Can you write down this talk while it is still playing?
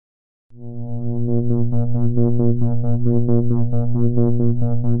Hey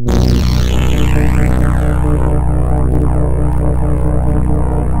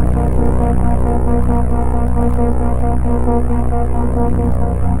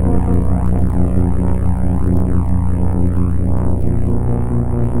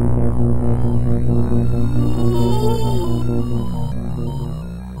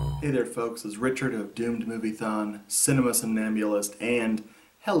there folks, it's Richard of Doomed Moviethon, Cinema Somnambulist, and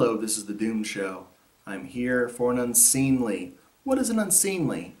hello, this is The Doomed Show. I'm here for an unseemly. What is an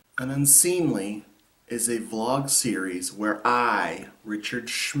unseemly? An unseemly is a vlog series where I, Richard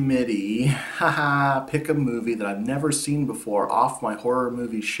Schmitty, pick a movie that I've never seen before off my horror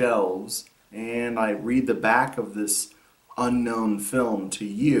movie shelves, and I read the back of this unknown film to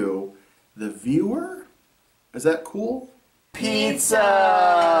you, the viewer? Is that cool? Pizza!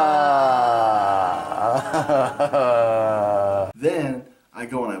 Then I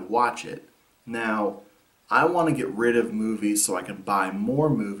go and I watch it. Now, I want to get rid of movies so I can buy more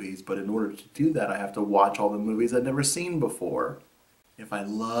movies, but in order to do that I have to watch all the movies I've never seen before. If I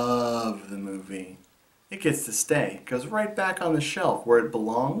love the movie, it gets to stay. It goes right back on the shelf where it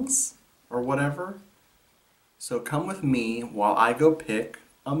belongs, or whatever. So come with me while I go pick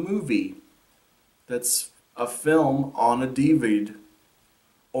a movie that's a film on a DVD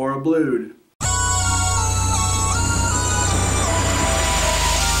or a Blued.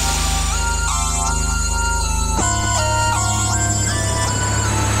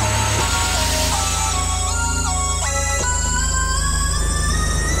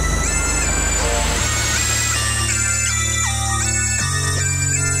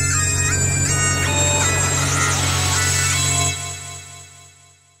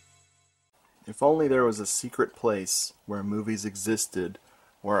 If only there was a secret place where movies existed,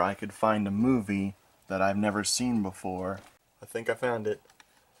 where I could find a movie that I've never seen before. I think I found it.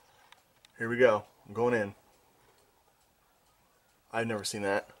 Here we go. I'm going in. I've never seen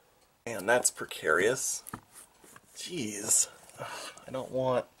that. Man, that's precarious. Jeez. Ugh, I don't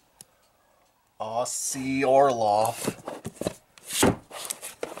want Aussie Orloff.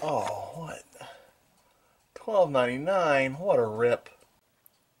 Oh, what? $12.99? What a rip.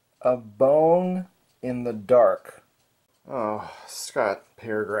 A Bone in the Dark. Oh, Scott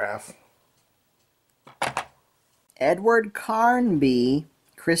paragraph. Edward Carnby,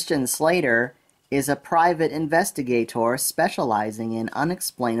 Christian Slater, is a private investigator specializing in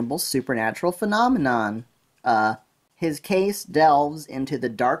unexplainable supernatural phenomenon. His case delves into the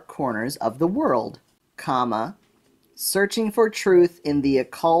dark corners of the world, searching for truth in the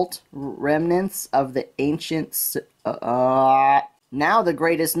occult remnants of the ancient... Now the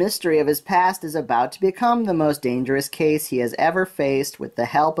greatest mystery of his past is about to become the most dangerous case he has ever faced with the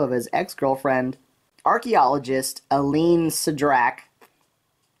help of his ex-girlfriend, archaeologist Aline Sidrak,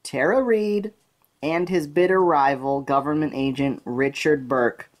 Tara Reid, and his bitter rival, government agent Richard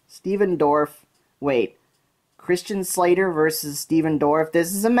Burke. Stephen Dorff. Wait. Christian Slater versus Stephen Dorff.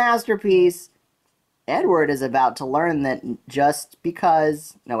 This is a masterpiece. Edward is about to learn that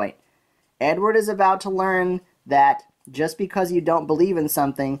Edward is about to learn that just because you don't believe in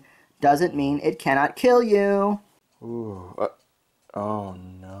something doesn't mean it cannot kill you. Ooh. Oh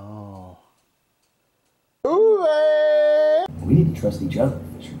no. Ooh. We need to trust each other,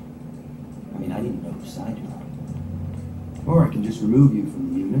 Fisher. I mean, I need to know whose side you're on. Or I can just remove you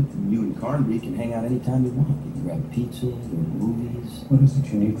from the unit, and you and Carnby can hang out anytime you want. You can grab pizza, or movies. What is it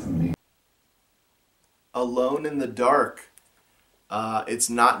you need from me? Alone in the Dark.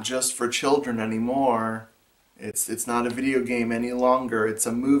 It's not just for children anymore. It's not a video game any longer. It's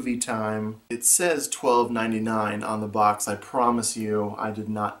a movie time. It says $12.99 on the box. I promise you I did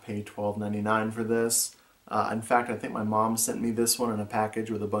not pay $12.99 for this. In fact, I think my mom sent me this one in a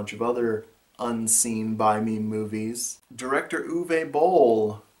package with a bunch of other unseen by me movies. Director Uwe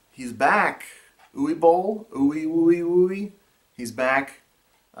Boll. He's back. Uwe Boll? Uwe. He's back.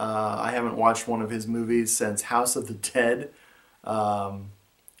 I haven't watched one of his movies since House of the Dead.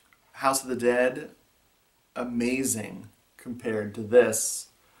 House of the Dead. Amazing compared to this.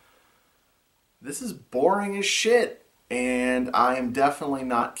 This is boring as shit, and I am definitely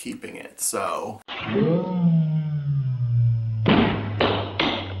not keeping it, so.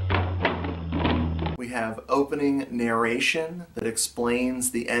 We have opening narration that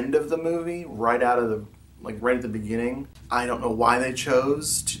explains the end of the movie right out of the, right at the beginning. I don't know why they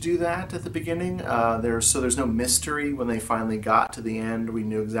chose to do that at the beginning. There's no mystery when they finally got to the end. We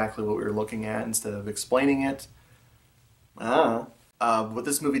knew exactly what we were looking at instead of explaining it. What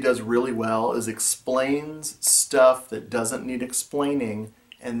this movie does really well is explains stuff that doesn't need explaining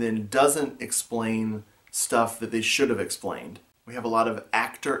and then doesn't explain stuff that they should have explained. We have a lot of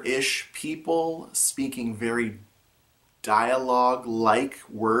actor-ish people speaking very dialogue-like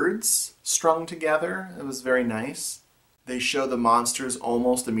words strung together. It was very nice. They show the monsters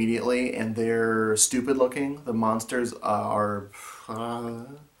almost immediately, and they're stupid looking. The monsters are...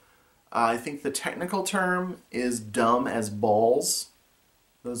 I think the technical term is dumb as balls.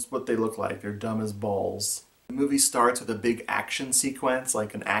 That's what they look like. They're dumb as balls. The movie starts with a big action sequence,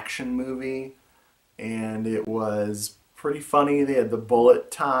 like an action movie, and it was pretty funny. They had the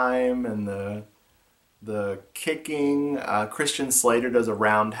bullet time and the kicking. Christian Slater does a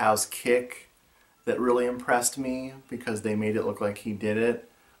roundhouse kick that really impressed me because they made it look like he did it.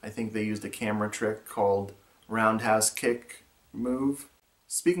 I think they used a camera trick called roundhouse kick move.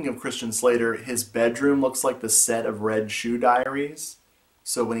 Speaking of Christian Slater, his bedroom looks like the set of Red Shoe Diaries.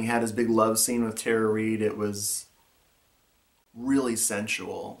 So when he had his big love scene with Tara Reid, it was really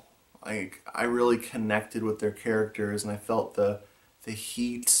sensual. Like, I really connected with their characters, and I felt the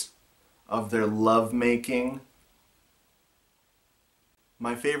heat of their lovemaking.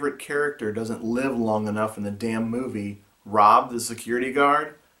 My favorite character doesn't live long enough in the damn movie. Rob, the security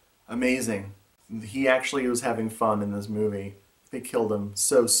guard, amazing. He actually was having fun in this movie. They killed him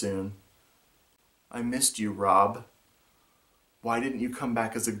so soon. I missed you, Rob. Why didn't you come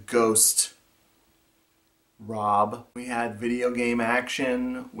back as a ghost? Rob. We had video game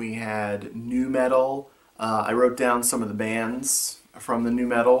action. We had nu metal. I wrote down some of the bands from the nu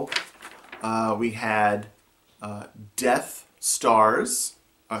metal. We had Death Stars.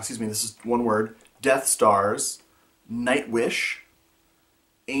 Excuse me, this is one word. Death Stars. Nightwish.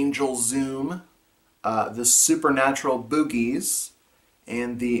 Angel Zoom. The Supernatural Boogies,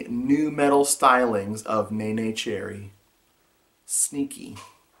 and the nu metal stylings of Nene Cherry. Sneaky.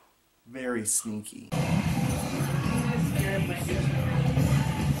 Very sneaky.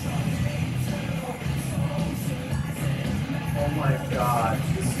 Oh my god.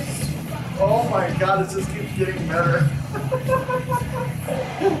 Oh my god, this just keeps getting better.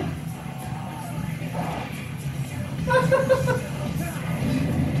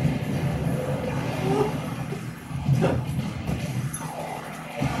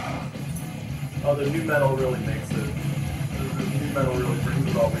 Oh, the nu metal really makes it. The nu metal really brings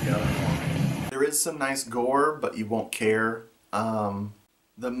it all together. There is some nice gore, but you won't care.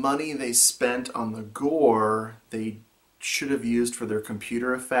 The money they spent on the gore, they should have used for their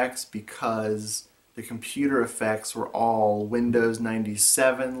computer effects, because the computer effects were all Windows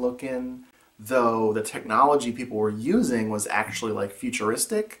 97 looking, though the technology people were using was actually like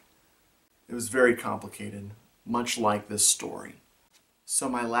futuristic. It was very complicated, much like this story. So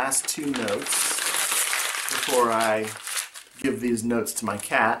my last two notes, before I give these notes to my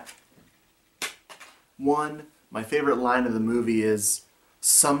cat. One, my favorite line of the movie is,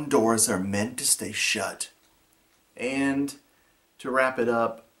 "Some doors are meant to stay shut." And to wrap it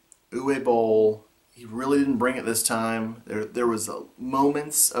up, Uwe Boll, he really didn't bring it this time. There was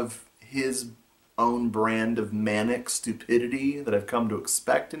moments of his own brand of manic stupidity that I've come to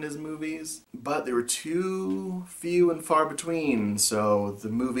expect in his movies, but they were too few and far between, so the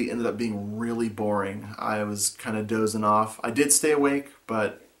movie ended up being really boring. I was kind of dozing off. I did stay awake,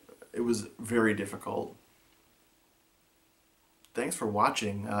 but it was very difficult. Thanks for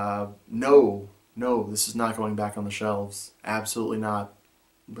watching. No, this is not going back on the shelves. Absolutely not.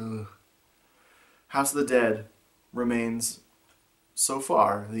 Ugh. House of the Dead remains, so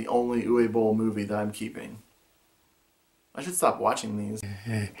far, the only Uwe Boll movie that I'm keeping. I should stop watching these.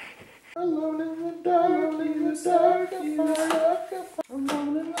 Alone in the dark, alone in the dark,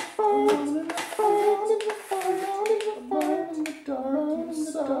 alone